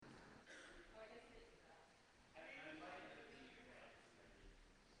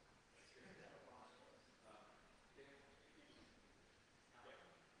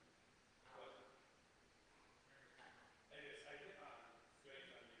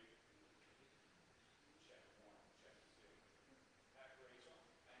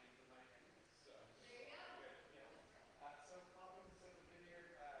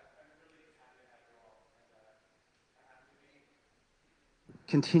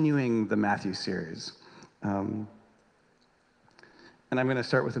continuing the Matthew series. And I'm going to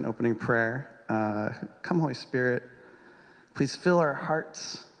start with an opening prayer. Come, Holy Spirit, please fill our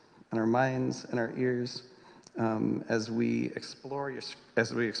hearts and our minds and our ears as we explore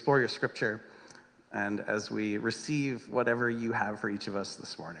your scripture and as we receive whatever you have for each of us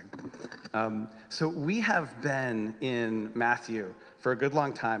this morning. So we have been in Matthew for a good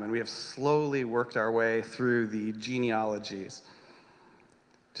long time, and we have slowly worked our way through the genealogies,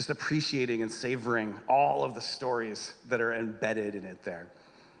 just appreciating and savoring all of the stories that are embedded in it there.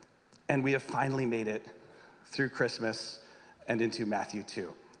 And we have finally made it through Christmas and into Matthew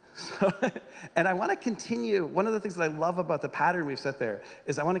 2. And I want to continue. One of the things that I love about the pattern we've set there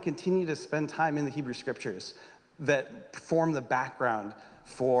is I want to continue to spend time in the Hebrew scriptures that form the background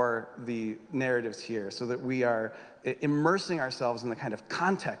for the narratives here, so that we are immersing ourselves in the kind of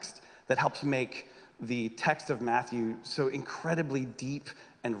context that helps make the text of Matthew so incredibly deep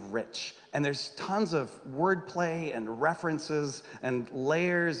and rich. And there's tons of wordplay and references and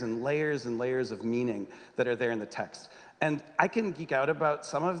layers and layers and layers of meaning that are there in the text. And I can geek out about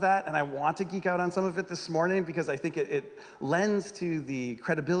some of that, and I want to geek out on some of it this morning because I think it lends to the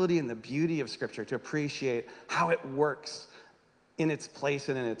credibility and the beauty of Scripture to appreciate how it works in its place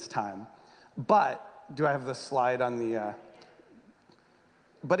and in its time. But, do I have the slide on the...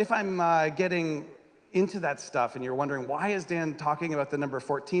 But if I'm getting into that stuff and you're wondering, why is Dan talking about the number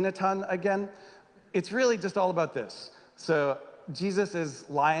 14 a ton again? It's really just all about this. So, Jesus is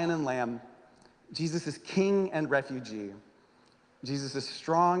lion and lamb. Jesus is king and refugee. Jesus is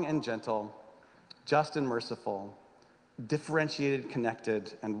strong and gentle, just and merciful, differentiated,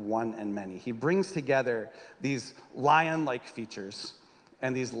 connected, and one and many. He brings together these lion-like features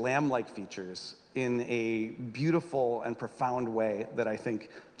and these lamb-like features in a beautiful and profound way that I think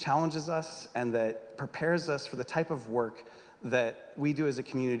challenges us and that prepares us for the type of work that we do as a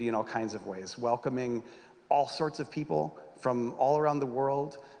community in all kinds of ways, welcoming all sorts of people from all around the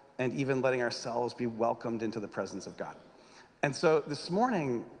world, and even letting ourselves be welcomed into the presence of God. And so this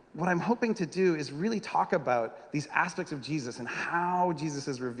morning, what I'm hoping to do is really talk about these aspects of Jesus and how Jesus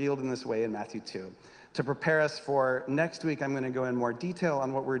is revealed in this way in Matthew 2. To prepare us for next week, I'm going to go in more detail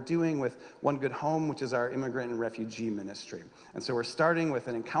on what we're doing with One Good Home, which is our immigrant and refugee ministry. And so we're starting with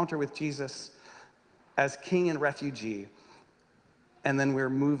an encounter with Jesus as king and refugee, and then we're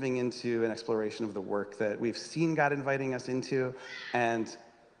moving into an exploration of the work that we've seen God inviting us into and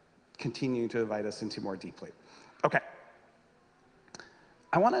continuing to invite us into more deeply. Okay.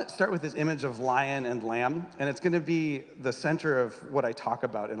 I want to start with this image of lion and lamb, and it's going to be the center of what I talk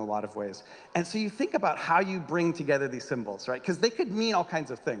about in a lot of ways. And so you think about how you bring together these symbols, right? Because they could mean all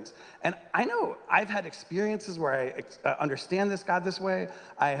kinds of things. And I know I've had experiences where I understand this God this way.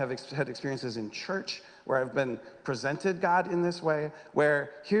 I have had experiences in church where I've been presented God in this way,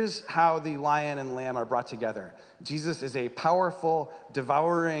 where here's how the lion and lamb are brought together. Jesus is a powerful,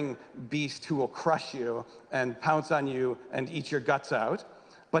 devouring beast who will crush you and pounce on you and eat your guts out,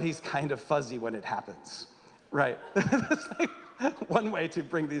 but he's kind of fuzzy when it happens, right? That's like one way to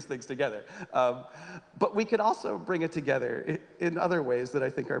bring these things together. But we could also bring it together in other ways that I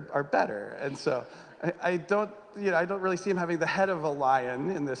think are better. And so I don't really see him having the head of a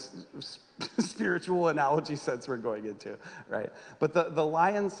lion in this spiritual analogy sense we're going into, right? But the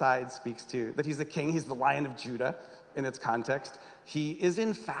lion side speaks to that he's the king, he's the Lion of Judah in its context. He is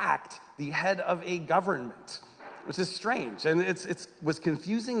in fact the head of a government, which is strange. And it was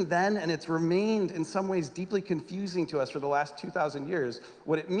confusing then, and it's remained in some ways deeply confusing to us for the last 2,000 years,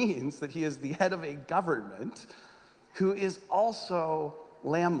 what it means that he is the head of a government who is also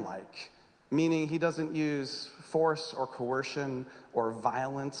lamb-like, meaning he doesn't use force or coercion or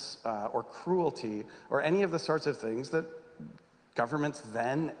violence or cruelty or any of the sorts of things that governments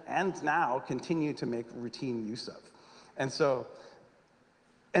then and now continue to make routine use of. And so,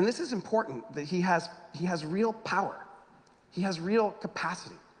 and this is important, that he has real power. He has real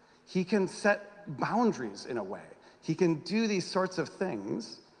capacity. He can set boundaries in a way. He can do these sorts of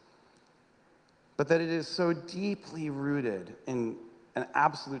things, but that it is so deeply rooted in an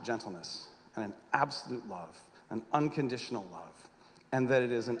absolute gentleness and an absolute love, an unconditional love, and that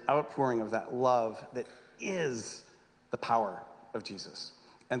it is an outpouring of that love that is the power of Jesus.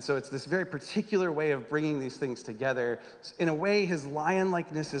 And so it's this very particular way of bringing these things together. In a way, his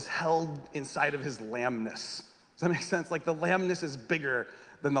lion-likeness is held inside of his lambness. Does that make sense? Like the lambness is bigger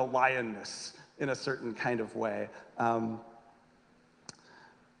than the lionness in a certain kind of way. But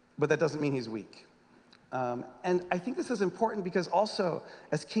that doesn't mean he's weak. And I think this is important because also,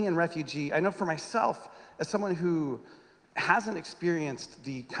 as king and refugee, I know for myself, as someone who hasn't experienced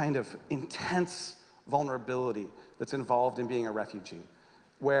the kind of intense vulnerability that's involved in being a refugee,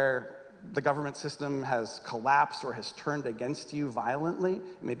 where the government system has collapsed or has turned against you violently,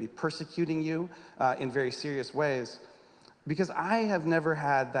 maybe persecuting you in very serious ways. Because I have never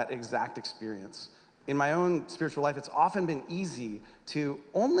had that exact experience. In my own spiritual life, it's often been easy to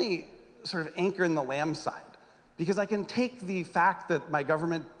only sort of anchor in the lamb side, because I can take the fact that my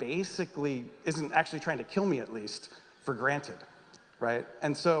government basically isn't actually trying to kill me, at least, for granted, right?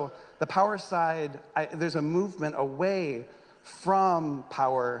 And so the power side, there's a movement away from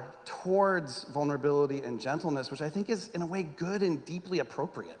power towards vulnerability and gentleness, which I think is, in a way, good and deeply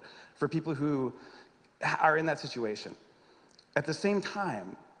appropriate for people who are in that situation. At the same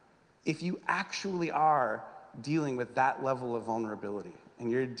time, if you actually are dealing with that level of vulnerability, and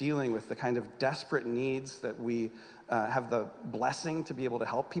you're dealing with the kind of desperate needs that we have the blessing to be able to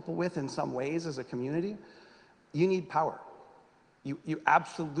help people with in some ways as a community, you need power. You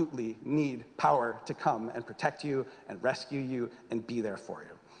absolutely need power to come and protect you and rescue you and be there for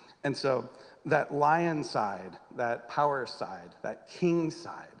you. And so that lion side, that power side, that king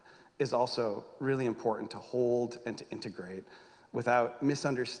side is also really important to hold and to integrate without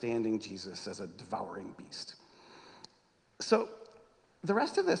misunderstanding Jesus as a devouring beast. So the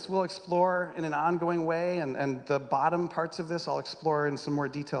rest of this we'll explore in an ongoing way, and the bottom parts of this I'll explore in some more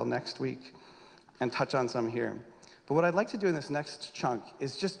detail next week and touch on some here. But what I'd like to do in this next chunk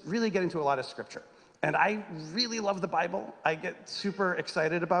is just really get into a lot of scripture. And I really love the Bible. I get super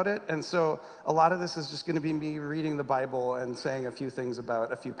excited about it. And so a lot of this is just going to be me reading the Bible and saying a few things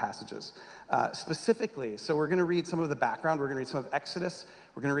about a few passages. Specifically, so we're going to read some of the background. We're going to read some of Exodus.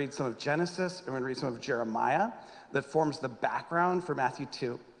 We're going to read some of Genesis. And we're going to read some of Jeremiah that forms the background for Matthew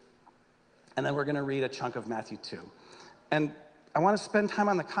 2. And then we're going to read a chunk of Matthew 2. And I want to spend time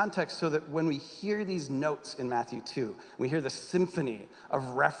on the context so that when we hear these notes in Matthew 2, we hear the symphony of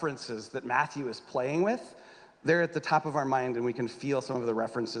references that Matthew is playing with, they're at the top of our mind, and we can feel some of the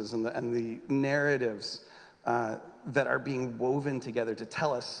references and the narratives that are being woven together to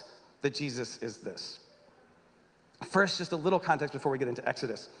tell us that Jesus is this. First, just a little context before we get into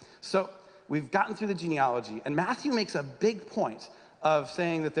Exodus. So we've gotten through the genealogy, and Matthew makes a big point of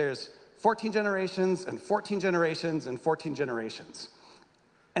saying that there's 14 generations and 14 generations and 14 generations.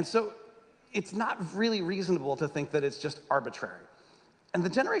 And so it's not really reasonable to think that it's just arbitrary. And the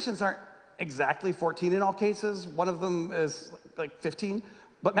generations aren't exactly 14 in all cases. One of them is like 15,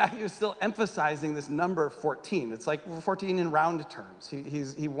 but Matthew is still emphasizing this number 14. It's like 14 in round terms.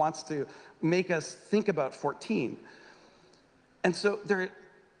 He wants to make us think about 14. And so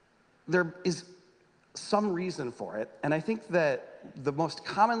there is some reason for it, and I think that the most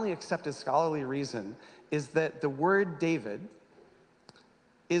commonly accepted scholarly reason is that the word David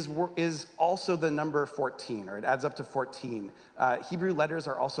is also the number 14, or it adds up to 14. Hebrew letters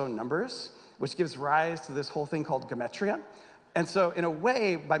are also numbers, which gives rise to this whole thing called gematria. And so in a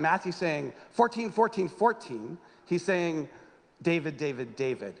way, by Matthew saying 14, 14, 14, he's saying David, David,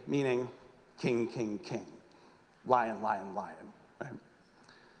 David, meaning king, king, king, lion, lion, lion, right?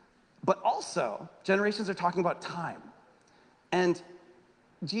 But also, generations are talking about time. And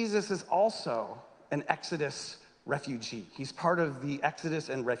Jesus is also an Exodus refugee. He's part of the Exodus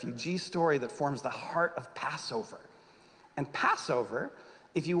and refugee story that forms the heart of Passover. And Passover,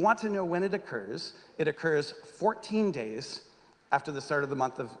 if you want to know when it occurs 14 days after the start of the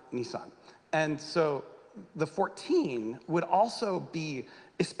month of Nisan. And so the 14 would also be,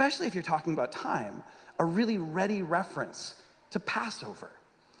 especially if you're talking about time, a really ready reference to Passover.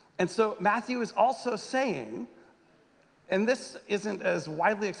 And so Matthew is also saying, and this isn't as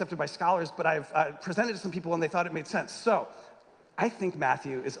widely accepted by scholars, but I've presented to some people and they thought it made sense. So I think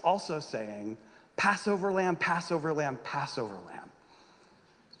Matthew is also saying, Passover lamb, Passover lamb, Passover lamb.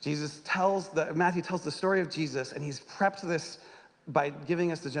 Matthew tells the story of Jesus, and he's prepped this by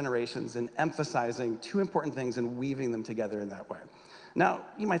giving us the generations and emphasizing two important things and weaving them together in that way. Now,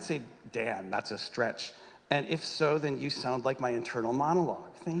 you might say, Dan, that's a stretch. And if so, then you sound like my internal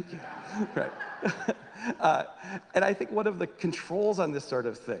monologue. Thank you. Right. And I think one of the controls on this sort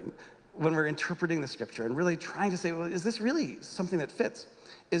of thing, when we're interpreting the scripture and really trying to say, well, is this really something that fits,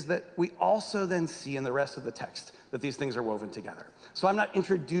 is that we also then see in the rest of the text that these things are woven together. So I'm not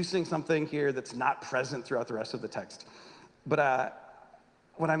introducing something here that's not present throughout the rest of the text. But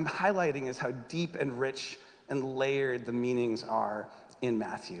what I'm highlighting is how deep and rich and layered the meanings are in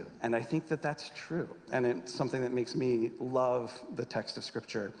Matthew. And I think that that's true. And it's something that makes me love the text of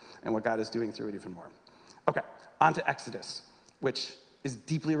Scripture and what God is doing through it even more. Okay, on to Exodus, which is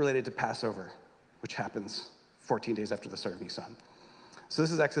deeply related to Passover, which happens 14 days after the start of Nisan. So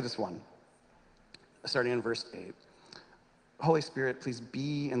this is Exodus 1, starting in verse 8. Holy Spirit, please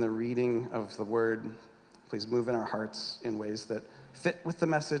be in the reading of the word. Please move in our hearts in ways that fit with the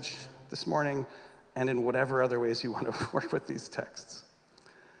message this morning and in whatever other ways you want to work with these texts.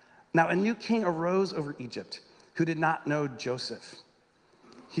 Now, a new king arose over Egypt who did not know Joseph.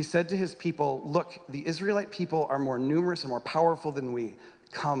 He said to his people, "Look, the Israelite people are more numerous and more powerful than we.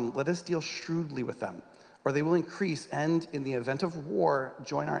 Come, let us deal shrewdly with them, or they will increase and, in the event of war,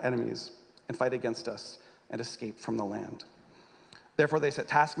 join our enemies and fight against us and escape from the land." Therefore, they set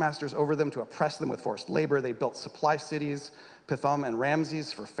taskmasters over them to oppress them with forced labor. They built supply cities, Pithom and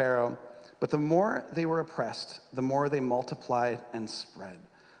Ramses, for Pharaoh. But the more they were oppressed, the more they multiplied and spread,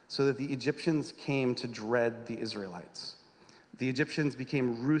 so that the Egyptians came to dread the Israelites. The Egyptians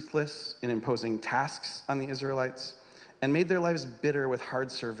became ruthless in imposing tasks on the Israelites and made their lives bitter with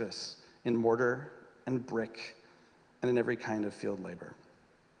hard service in mortar and brick and in every kind of field labor.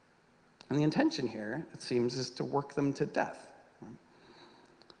 And the intention here, it seems, is to work them to death.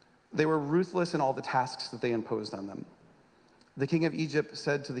 They were ruthless in all the tasks that they imposed on them. The king of Egypt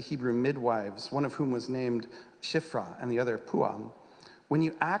said to the Hebrew midwives, one of whom was named Shiphrah and the other Puah, "When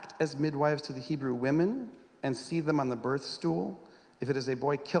you act as midwives to the Hebrew women and see them on the birth stool, if it is a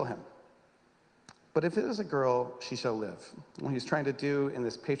boy, kill him. But if it is a girl, she shall live." What he's trying to do in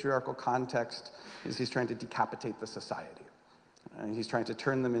this patriarchal context is he's trying to decapitate the society. And he's trying to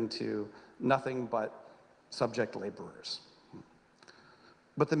turn them into nothing but subject laborers.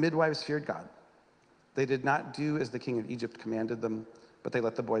 But the midwives feared God. They did not do as the king of Egypt commanded them, but they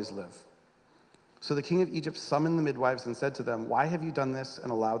let the boys live. So the king of Egypt summoned the midwives and said to them, "Why have you done this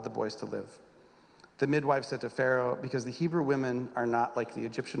and allowed the boys to live?" The midwives said to Pharaoh, "Because the Hebrew women are not like the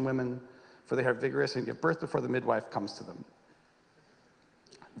Egyptian women, for they are vigorous and give birth before the midwife comes to them."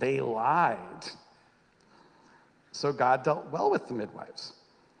 They lied. So God dealt well with the midwives,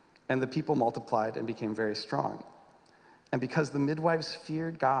 and the people multiplied and became very strong. And because the midwives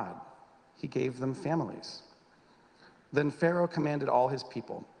feared God, he gave them families. Then Pharaoh commanded all his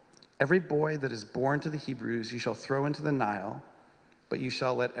people, "Every boy that is born to the Hebrews you shall throw into the Nile, but you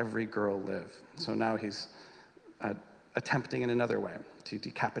shall let every girl live." So now he's attempting in another way to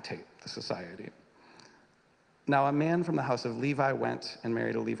decapitate the society. Now a man from the house of Levi went and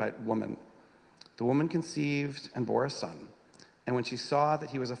married a Levite woman. The woman conceived and bore a son, and when she saw that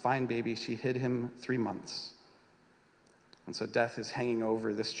he was a fine baby, she hid him 3 months. And so death is hanging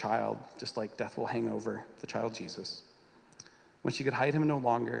over this child, just like death will hang over the child Jesus. When she could hide him no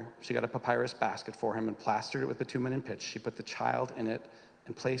longer, she got a papyrus basket for him and plastered it with bitumen and pitch. She put the child in it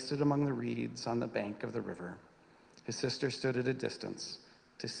and placed it among the reeds on the bank of the river. His sister stood at a distance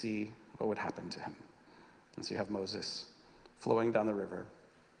to see what would happen to him. And so you have Moses flowing down the river,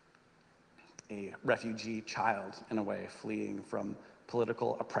 a refugee child, in a way, fleeing from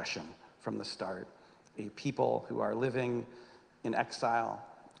political oppression from the start, a people who are living in exile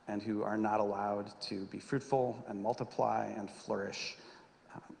and who are not allowed to be fruitful and multiply and flourish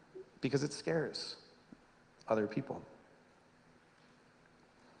because it scares other people.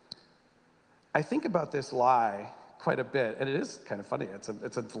 I think about this lie quite a bit, and it is kind of funny.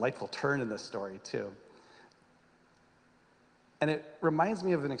 It's a delightful turn in this story, too. And it reminds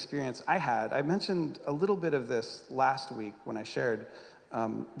me of an experience I had. I mentioned a little bit of this last week when I shared,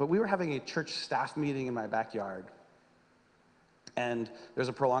 but we were having a church staff meeting in my backyard, and there's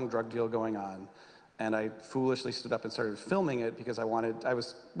a prolonged drug deal going on, and I foolishly stood up and started filming it because I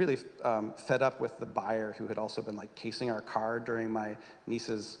was really fed up with the buyer who had also been like casing our car during my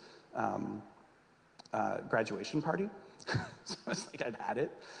niece's graduation party. So it's like I'd had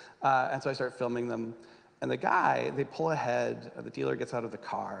it. And so I started filming them. And the guy, they pull ahead, the dealer gets out of the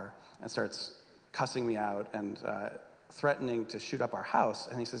car and starts cussing me out and threatening to shoot up our house.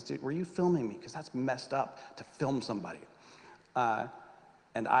 And he says, "Dude, were you filming me? Because that's messed up to film somebody."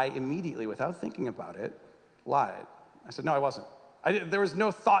 And I immediately, without thinking about it, lied. I said, "No, I wasn't." There was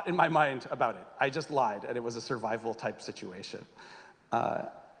no thought in my mind about it. I just lied, and it was a survival type situation.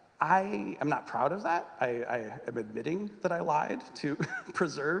 I am not proud of that. I am admitting that I lied to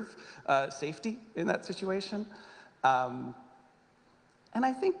preserve safety in that situation. And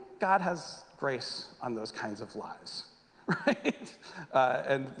I think God has grace on those kinds of lies, right?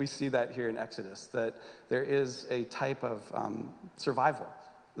 And we see that here in Exodus, that there is a type of survival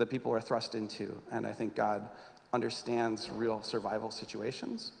that people are thrust into. And I think God understands real survival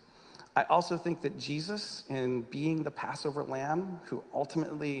situations. I also think that Jesus, in being the Passover lamb who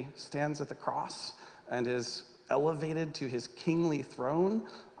ultimately stands at the cross and is elevated to his kingly throne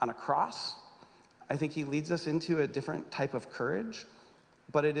on a cross, I think he leads us into a different type of courage,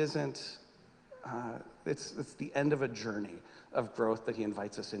 but it isn't, it's the end of a journey of growth that he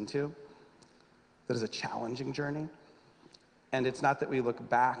invites us into. That is a challenging journey. And it's not that we look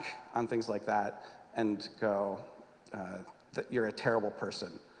back on things like that and go, that you're a terrible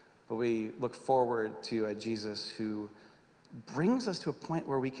person, but we look forward to a Jesus who brings us to a point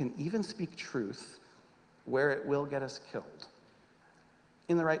where we can even speak truth where it will get us killed,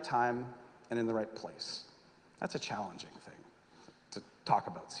 in the right time and in the right place. That's a challenging thing to talk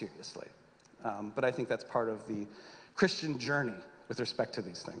about seriously. But I think that's part of the Christian journey with respect to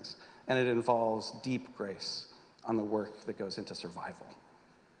these things. And it involves deep grace on the work that goes into survival.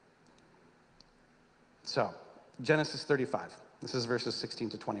 So, Genesis 35. This is verses 16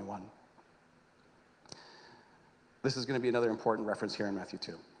 to 21. This is going to be another important reference here in Matthew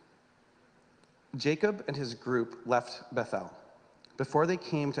 2. Jacob and his group left Bethel. Before they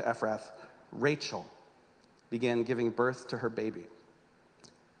came to Ephrath, Rachel began giving birth to her baby.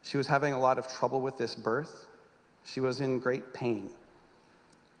 She was having a lot of trouble with this birth. She was in great pain.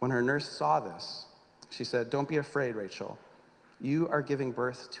 When her nurse saw this, she said, "Don't be afraid, Rachel. You are giving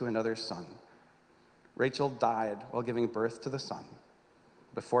birth to another son." Rachel died while giving birth to the son.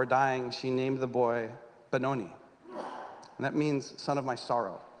 Before dying, she named the boy Benoni, and that means son of my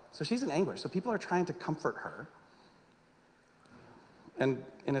sorrow. So she's in anguish. So people are trying to comfort her. And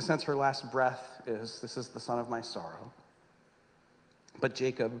in a sense, her last breath is, "This is the son of my sorrow." But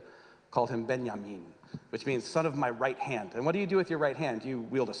Jacob called him Benjamin, which means son of my right hand. And what do you do with your right hand? You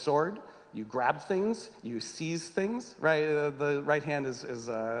wield a sword, you grab things, you seize things, right? The right hand is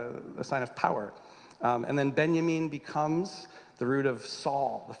a sign of power. And then Benjamin becomes the root of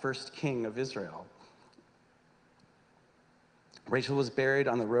Saul, the first king of Israel. Rachel was buried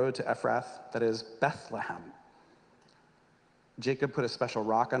on the road to Ephrath, that is Bethlehem. Jacob put a special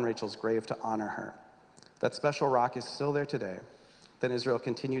rock on Rachel's grave to honor her. That special rock is still there today. Then Israel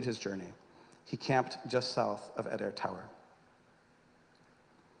continued his journey. He camped just south of Eder Tower.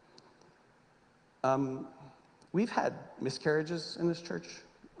 We've had miscarriages in this church.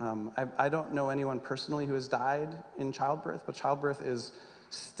 I don't know anyone personally who has died in childbirth, but childbirth is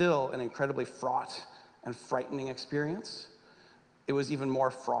still an incredibly fraught and frightening experience. It was even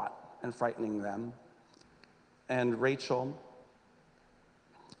more fraught and frightening then. And Rachel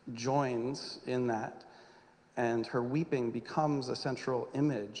joins in that, and her weeping becomes a central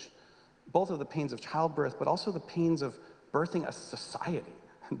image, both of the pains of childbirth, but also the pains of birthing a society,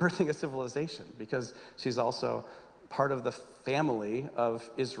 birthing a civilization, because she's also part of the family of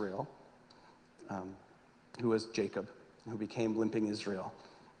Israel, who was Jacob, who became limping Israel.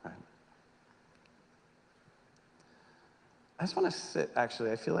 Right? I just want to sit,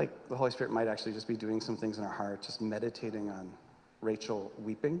 actually. I feel like the Holy Spirit might actually just be doing some things in our heart, just meditating on Rachel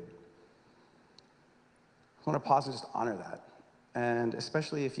weeping. I want to pause and just honor that. And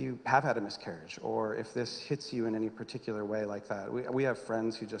especially if you have had a miscarriage, or if this hits you in any particular way like that. We have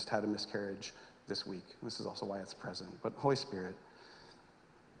friends who just had a miscarriage this week. This is also why it's present. But Holy Spirit,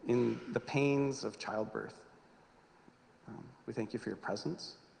 in the pains of childbirth, we thank you for your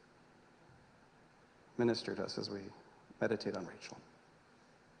presence. Minister to us as we meditate on Rachel.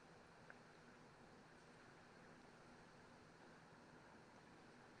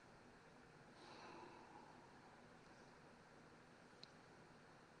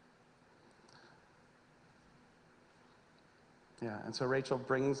 Yeah, and so Rachel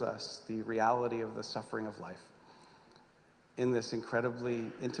brings us the reality of the suffering of life in this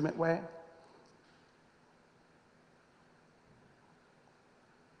incredibly intimate way.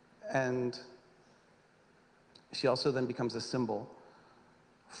 And she also then becomes a symbol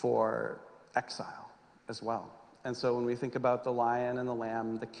for exile as well. And so when we think about the lion and the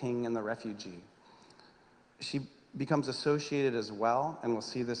lamb, the king and the refugee, she becomes associated as well, and we'll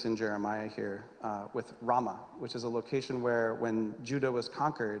see this in Jeremiah here, with Ramah, which is a location where when Judah was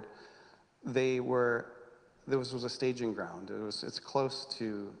conquered, this was a staging ground. It's close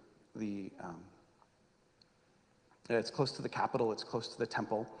to the capital, it's close to the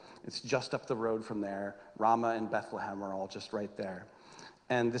temple. It's just up the road from there. Ramah and Bethlehem are all just right there.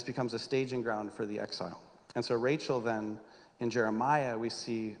 And this becomes a staging ground for the exile. And so Rachel then, in Jeremiah, we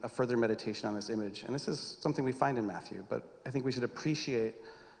see a further meditation on this image. And this is something we find in Matthew, but I think we should appreciate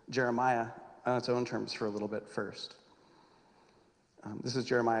Jeremiah on its own terms for a little bit first. This is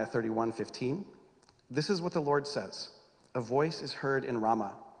Jeremiah 31:15. This is what the Lord says. A voice is heard in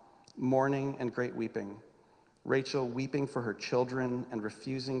Ramah, mourning and great weeping. Rachel weeping for her children and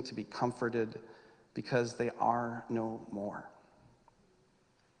refusing to be comforted because they are no more.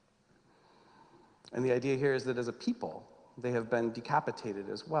 And the idea here is that as a people, they have been decapitated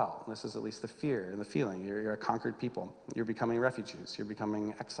as well. This is at least the fear and the feeling. You're a conquered people. You're becoming refugees. You're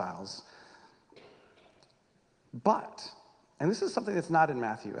becoming exiles. But, and this is something that's not in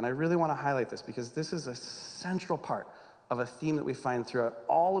Matthew, and I really want to highlight this because this is a central part of a theme that we find throughout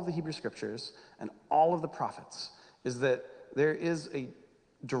all of the Hebrew scriptures and all of the prophets, is that there is a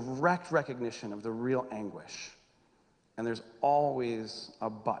direct recognition of the real anguish, and there's always a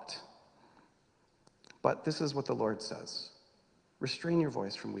but. But this is what the Lord says: restrain your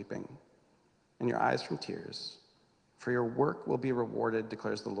voice from weeping and your eyes from tears, for your work will be rewarded,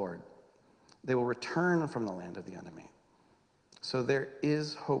 declares the Lord. They will return from the land of the enemy. So there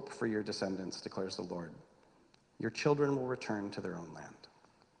is hope for your descendants, declares the Lord. Your children will return to their own land.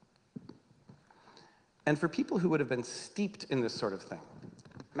 And for people who would have been steeped in this sort of thing,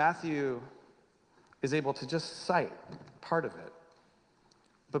 Matthew is able to just cite part of it.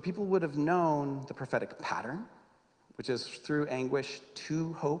 But people would have known the prophetic pattern, which is through anguish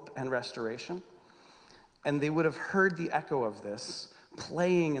to hope and restoration. And they would have heard the echo of this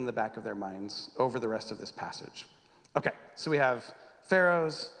playing in the back of their minds over the rest of this passage. Okay, so we have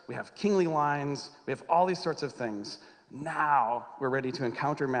pharaohs, we have kingly lines, we have all these sorts of things. Now we're ready to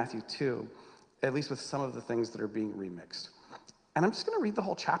encounter Matthew 2, at least with some of the things that are being remixed. And I'm just going to read the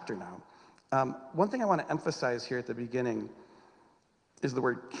whole chapter now. One thing I want to emphasize here at the beginning is the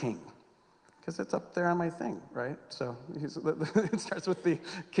word king, because it's up there on my thing, right? So it starts with the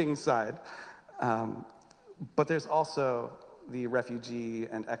king side. But there's also the refugee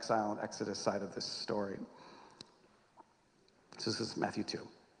and exile and exodus side of this story. So this is Matthew 2.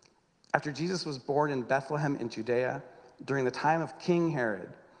 After Jesus was born in Bethlehem in Judea, during the time of King Herod,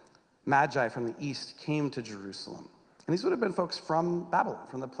 Magi from the east came to Jerusalem. And these would have been folks from Babylon,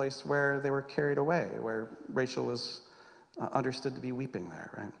 from the place where they were carried away, where Rachel was understood to be weeping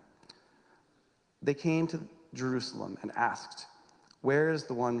there, right? They came to Jerusalem and asked, "Where is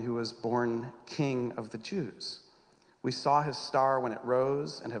the one who was born King of the Jews? We saw his star when it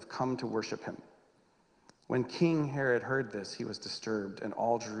rose and have come to worship him." When King Herod heard this, he was disturbed, and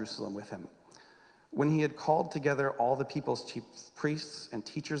all Jerusalem with him. When he had called together all the people's chief priests and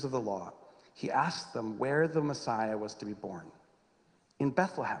teachers of the law, he asked them where the Messiah was to be born. "In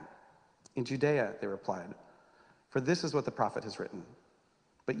Bethlehem, in Judea," they replied, "for this is what the prophet has written.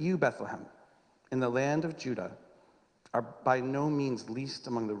 But you, Bethlehem, in the land of Judah, are by no means least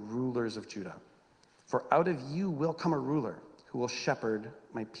among the rulers of Judah. For out of you will come a ruler who will shepherd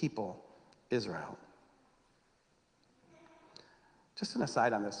my people, Israel." Just an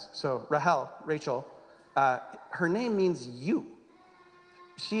aside on this. So Rachel, her name means you.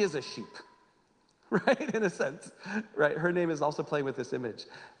 She is a sheep, right? In a sense, right? Her name is also playing with this image.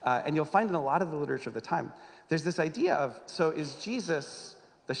 And you'll find in a lot of the literature of the time, there's this idea of, so is Jesus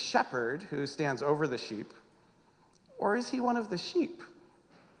the shepherd who stands over the sheep, or is he one of the sheep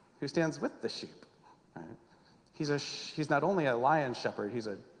who stands with the sheep? Right? He's not only a lion shepherd, he's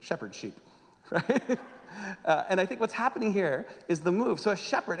a shepherd sheep, right? And I think what's happening here is the move. So a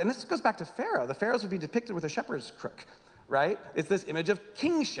shepherd, and this goes back to Pharaoh. The pharaohs would be depicted with a shepherd's crook, right? It's this image of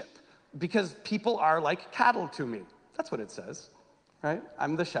kingship, because people are like cattle to me. That's what it says, right?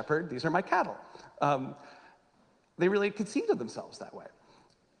 I'm the shepherd, these are my cattle. They really conceived of themselves that way.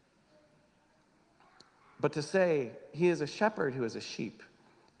 But to say he is a shepherd who is a sheep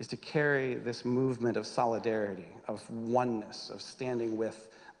is to carry this movement of solidarity, of oneness, of standing with,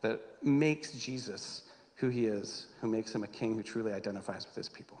 that makes Jesus who he is, who makes him a king who truly identifies with his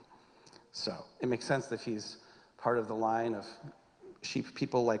people. So it makes sense that he's part of the line of sheep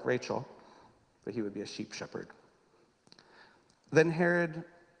people like Rachel, that he would be a sheep shepherd. Then Herod,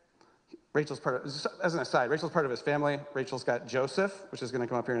 as an aside, Rachel's part of his family. Rachel's got Joseph, which is going to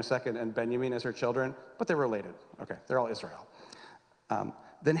come up here in a second, and Benjamin as her children, but they're related. Okay, they're all Israel.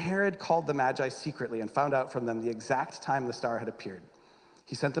 Then Herod called the Magi secretly and found out from them the exact time the star had appeared.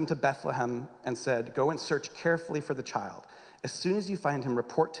 He sent them to Bethlehem and said, "Go and search carefully for the child. As soon as you find him,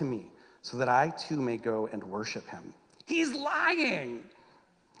 report to me, so that I too may go and worship him." He's lying!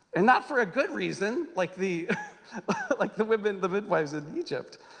 And not for a good reason, like the women, the midwives in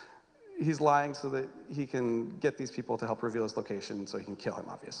Egypt. He's lying so that he can get these people to help reveal his location so he can kill him,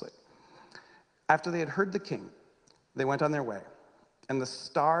 obviously. After they had heard the king, they went on their way. And the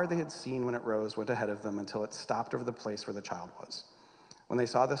star they had seen when it rose went ahead of them until it stopped over the place where the child was. When they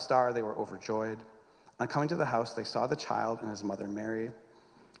saw the star, they were overjoyed. On coming to the house, they saw the child and his mother Mary,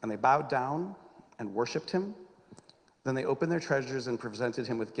 and they bowed down and worshiped him. Then they opened their treasures and presented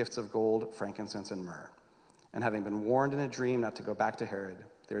him with gifts of gold, frankincense, and myrrh. And having been warned in a dream not to go back to Herod,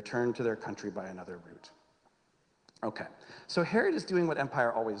 they returned to their country by another route. Okay, so Herod is doing what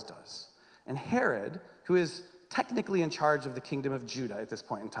empire always does. And Herod, who is technically in charge of the kingdom of Judah at this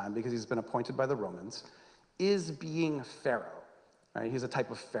point in time, because he's been appointed by the Romans, is being Pharaoh. Right? He's a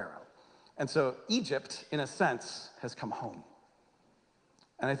type of Pharaoh. And so Egypt, in a sense, has come home.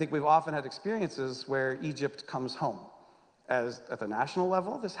 And I think we've often had experiences where Egypt comes home. as at the national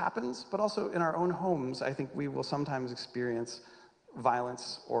level, this happens, but also in our own homes, I think we will sometimes experience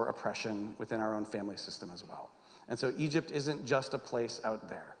violence or oppression within our own family system as well. And so Egypt isn't just a place out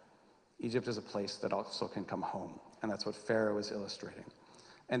there. Egypt is a place that also can come home, and that's what Pharaoh is illustrating.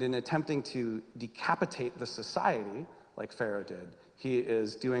 And in attempting to decapitate the society, like Pharaoh did, he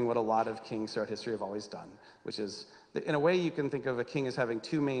is doing what a lot of kings throughout history have always done, which is, in a way, you can think of a king as having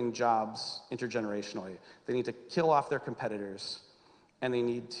two main jobs intergenerationally. They need to kill off their competitors, and they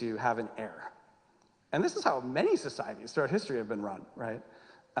need to have an heir. And this is how many societies throughout history have been run, right?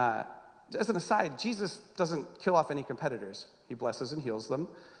 As an aside, Jesus doesn't kill off any competitors. He blesses and heals them.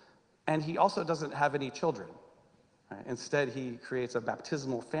 And he also doesn't have any children. Right? Instead, he creates a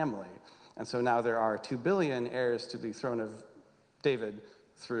baptismal family. And so now there are 2 billion heirs to the throne of David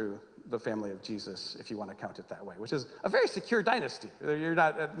through the family of Jesus, if you want to count it that way, which is a very secure dynasty. You're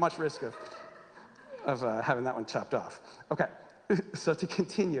not at much risk of having that one chopped off. Okay, so to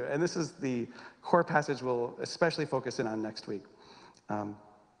continue, and this is the core passage we'll especially focus in on next week.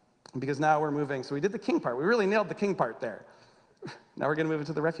 Because now we're moving, so we did the king part. We really nailed the king part there. Now we're going to move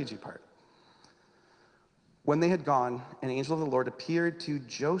into the refugee part. When they had gone, an angel of the Lord appeared to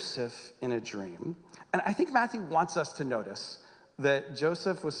Joseph in a dream. And I think Matthew wants us to notice that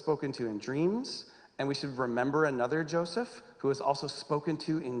Joseph was spoken to in dreams, and we should remember another Joseph who was also spoken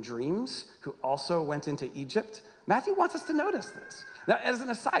to in dreams, who also went into Egypt. Matthew wants us to notice this. Now, as an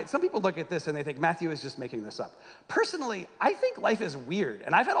aside, some people look at this and they think Matthew is just making this up. Personally, I think life is weird,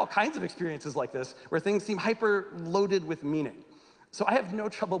 and I've had all kinds of experiences like this where things seem hyper-loaded with meaning. So I have no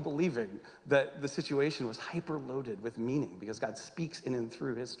trouble believing that the situation was hyper-loaded with meaning because God speaks in and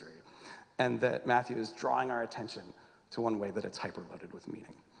through history, and that Matthew is drawing our attention to one way that it's hyper-loaded with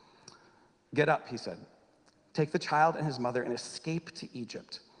meaning. Get up, he said. Take the child and his mother and escape to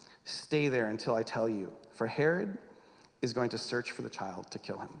Egypt. Stay there until I tell you, for Herod is going to search for the child to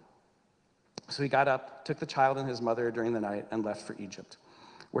kill him. So he got up, took the child and his mother during the night, and left for Egypt,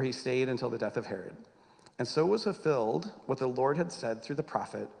 where he stayed until the death of Herod. And so was fulfilled what the Lord had said through the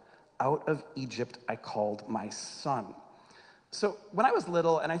prophet, out of Egypt I called my son. So when I was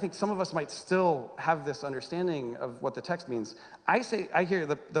little, and I think some of us might still have this understanding of what the text means, I hear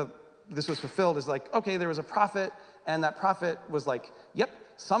this was fulfilled as like, okay, there was a prophet, and that prophet was like, yep,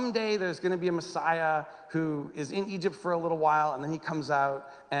 someday there's going to be a Messiah who is in Egypt for a little while, and then he comes out,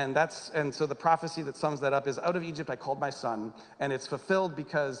 and so the prophecy that sums that up is, out of Egypt I called my son, and it's fulfilled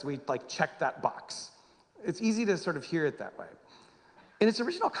because we like checked that box. It's easy to sort of hear it that way. In its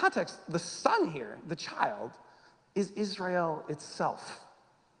original context, the son here, the child, is Israel itself.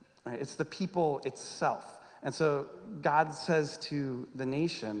 Right? It's the people itself. And so God says to the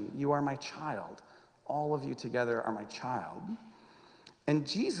nation, you are my child. All of you together are my child. And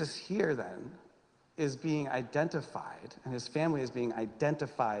Jesus here then is being identified, and his family is being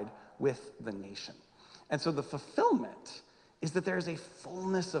identified with the nation. And so the fulfillment is that there's a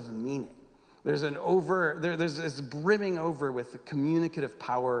fullness of meaning. There's this brimming over with communicative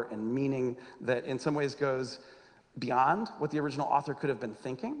power and meaning that in some ways goes beyond what the original author could have been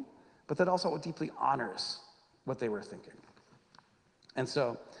thinking, but that also deeply honors what they were thinking. And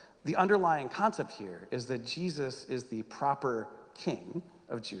so the underlying concept here is that Jesus is the proper king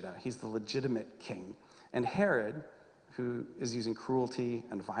of Judah. He's the legitimate king. And Herod, who is using cruelty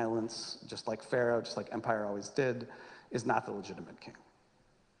and violence, just like Pharaoh, just like empire always did, is not the legitimate king.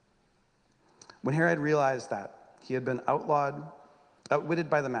 When Herod realized that he had been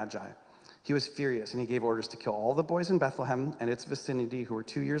outwitted by the Magi, he was furious, and he gave orders to kill all the boys in Bethlehem and its vicinity who were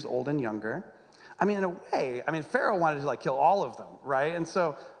 2 years old and younger. I mean, in a way, Pharaoh wanted to kill all of them, right? And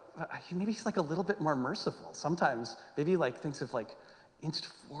so maybe he's a little bit more merciful. Sometimes maybe things have inched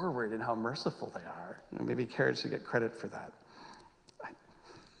forward in how merciful they are. Maybe Herod should get credit for that.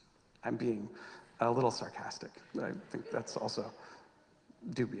 I'm being a little sarcastic. I think that's also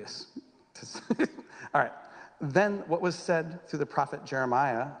dubious. All right. Then what was said through the prophet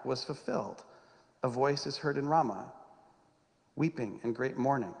Jeremiah was fulfilled. A voice is heard in Ramah, weeping and great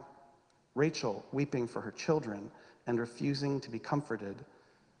mourning. Rachel weeping for her children and refusing to be comforted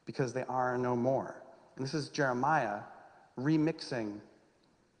because they are no more. And this is Jeremiah remixing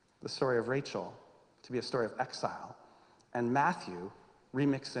the story of Rachel to be a story of exile, and Matthew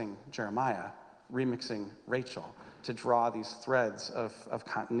remixing Jeremiah, remixing Rachel to draw these threads of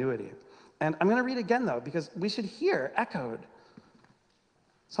continuity. And I'm going to read again, though, because we should hear echoed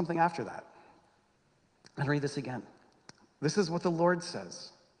something after that. I'm going to read this again. This is what the Lord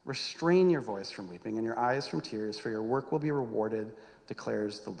says. Restrain your voice from weeping and your eyes from tears, for your work will be rewarded,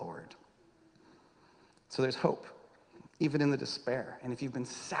 declares the Lord. So there's hope, even in the despair. And if you've been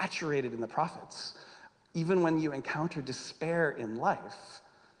saturated in the prophets, Even when you encounter despair in life,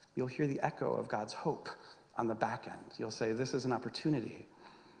 you'll hear the echo of God's hope on the back end. You'll say, this is an opportunity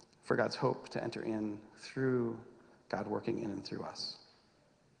for God's hope to enter in through God working in and through us.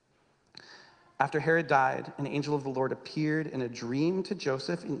 After Herod died, an angel of the Lord appeared in a dream to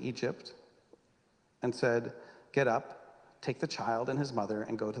Joseph in Egypt and said, get up, take the child and his mother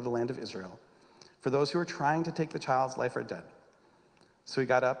and go to the land of Israel. For those who are trying to take the child's life are dead. So he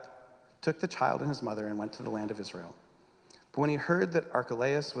got up, took the child and his mother and went to the land of Israel. But when he heard that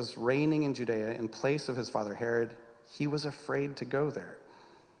Archelaus was reigning in Judea in place of his father Herod, he was afraid to go there.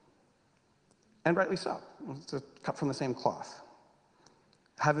 And rightly so. It's cut from the same cloth.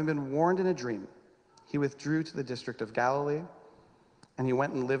 Having been warned in a dream, he withdrew to the district of Galilee, and he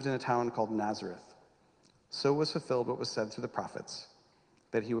went and lived in a town called Nazareth. So was fulfilled what was said through the prophets,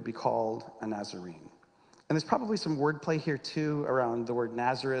 that he would be called a Nazarene. And there's probably some wordplay here, too, around the word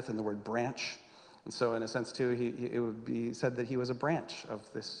Nazareth and the word branch. And so in a sense, too, it would be said that he was a branch of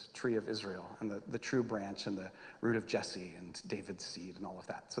this tree of Israel, and the true branch and the root of Jesse and David's seed and all of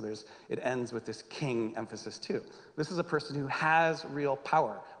that. So it ends with this king emphasis, too. This is a person who has real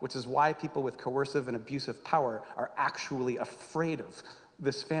power, which is why people with coercive and abusive power are actually afraid of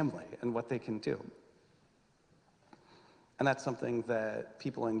this family and what they can do. And that's something that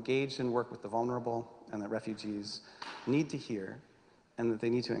people engaged in work with the vulnerable and that refugees need to hear and that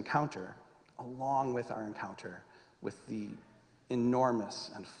they need to encounter, along with our encounter with the enormous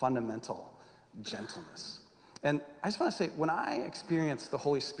and fundamental gentleness. And I just want to say, when I experience the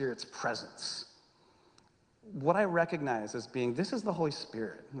Holy Spirit's presence, what I recognize as being, this is the Holy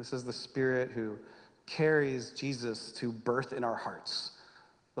Spirit. This is the Spirit who carries Jesus to birth in our hearts.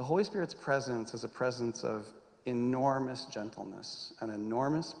 The Holy Spirit's presence is a presence of enormous gentleness and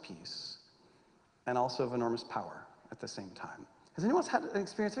enormous peace, and also of enormous power at the same time. Has anyone else had an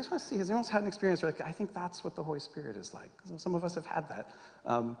experience? I just want to see, has anyone else had an experience where, like, I think that's what the Holy Spirit is like? Some of us have had that.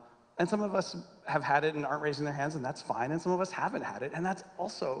 And some of us have had it and aren't raising their hands, and that's fine. And some of us haven't had it, and that's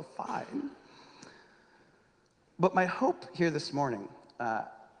also fine. But my hope here this morning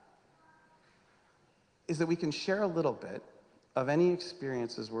is that we can share a little bit of any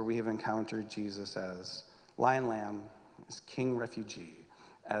experiences where we have encountered Jesus as Lion Lamb, as King Refugee,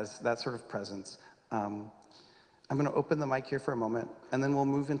 as that sort of presence. I'm going to open the mic here for a moment, and then we'll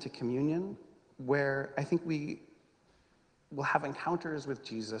move into communion, where I think we will have encounters with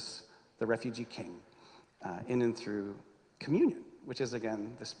Jesus, the Refugee King, in and through communion, which is,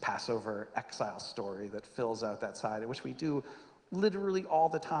 again, this Passover exile story that fills out that side, which we do literally all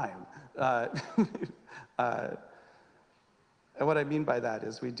the time. And what I mean by that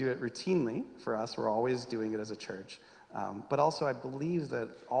is we do it routinely for us. We're always doing it as a church. But also I believe that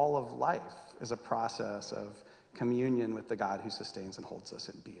all of life is a process of communion with the God who sustains and holds us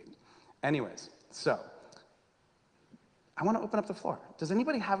in being. Anyways, so I want to open up the floor. Does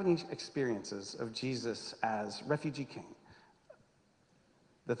anybody have any experiences of Jesus as Refugee King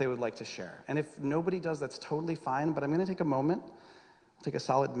that they would like to share? And if nobody does, that's totally fine, but I'm going to take a moment, take a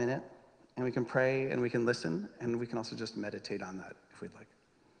solid minute, and we can pray and we can listen, and we can also just meditate on that if we'd like.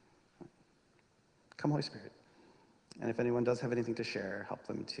 Come, Holy Spirit. And if anyone does have anything to share, help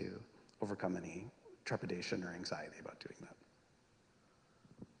them to overcome any trepidation or anxiety about doing that.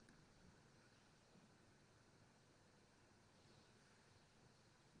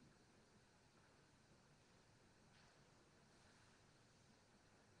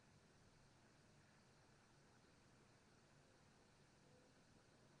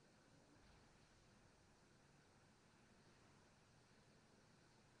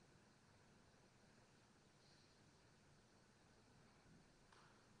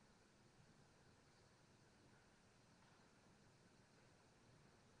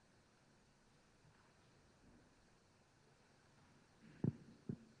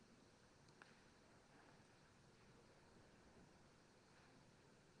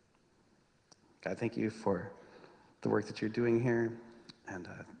 God, thank you for the work that you're doing here, and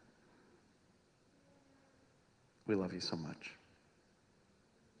we love you so much.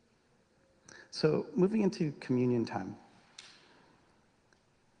 So moving into communion time,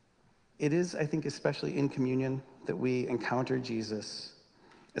 it is, I think, especially in communion that we encounter Jesus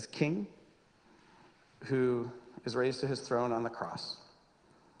as King who is raised to his throne on the cross.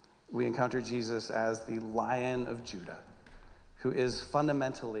 We encounter Jesus as the Lion of Judah, who is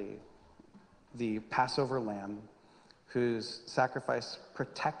fundamentally the Passover lamb whose sacrifice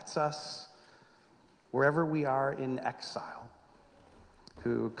protects us wherever we are in exile,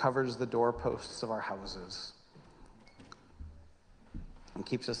 who covers the doorposts of our houses and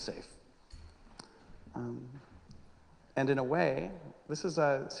keeps us safe. And in a way, this is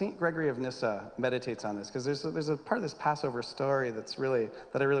St. Gregory of Nyssa meditates on this, because there's a part of this Passover story that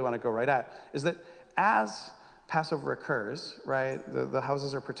I really want to go right at, is that as Passover occurs, right, the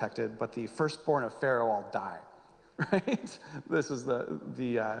houses are protected, but the firstborn of Pharaoh all die, right? This is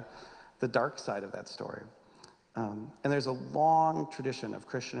the dark side of that story. And there's a long tradition of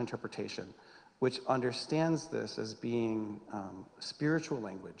Christian interpretation which understands this as being spiritual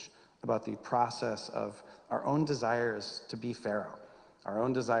language about the process of our own desires to be Pharaoh, our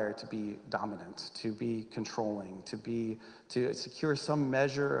own desire to be dominant, to be controlling, to secure some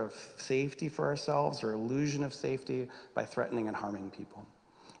measure of safety for ourselves or illusion of safety by threatening and harming people.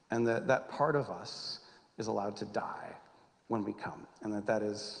 And that part of us is allowed to die when we come, and that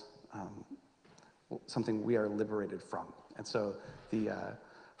is something we are liberated from. And so the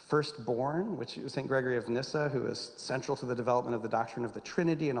firstborn, which St. Gregory of Nyssa, who is central to the development of the doctrine of the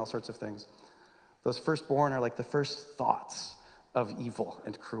Trinity and all sorts of things, those firstborn are like the first thoughts of evil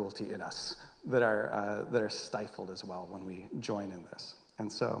and cruelty in us that are stifled as well when we join in this. And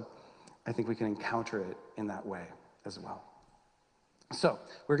so I think we can encounter it in that way as well. So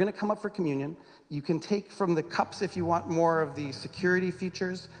we're going to come up for communion. You can take from the cups if you want more of the security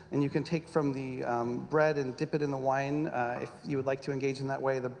features, and you can take from the bread and dip it in the wine if you would like to engage in that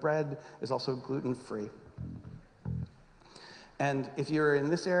way. The bread is also gluten-free. And if you're in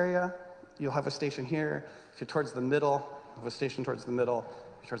this area, you'll have a station here. If you're towards the middle, you'll have a station towards the middle.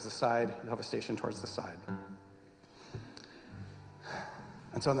 If you're towards the side, you'll have a station towards the side.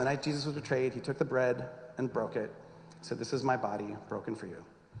 And so on the night Jesus was betrayed, he took the bread and broke it. He said, "This is my body broken for you."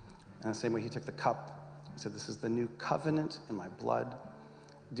 And the same way he took the cup, he said, "This is the new covenant in my blood.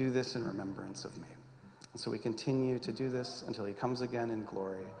 Do this in remembrance of me." And so we continue to do this until he comes again in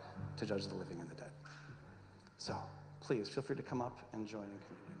glory to judge the living and the dead. So please feel free to come up and join in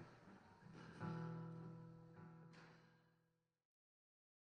communion.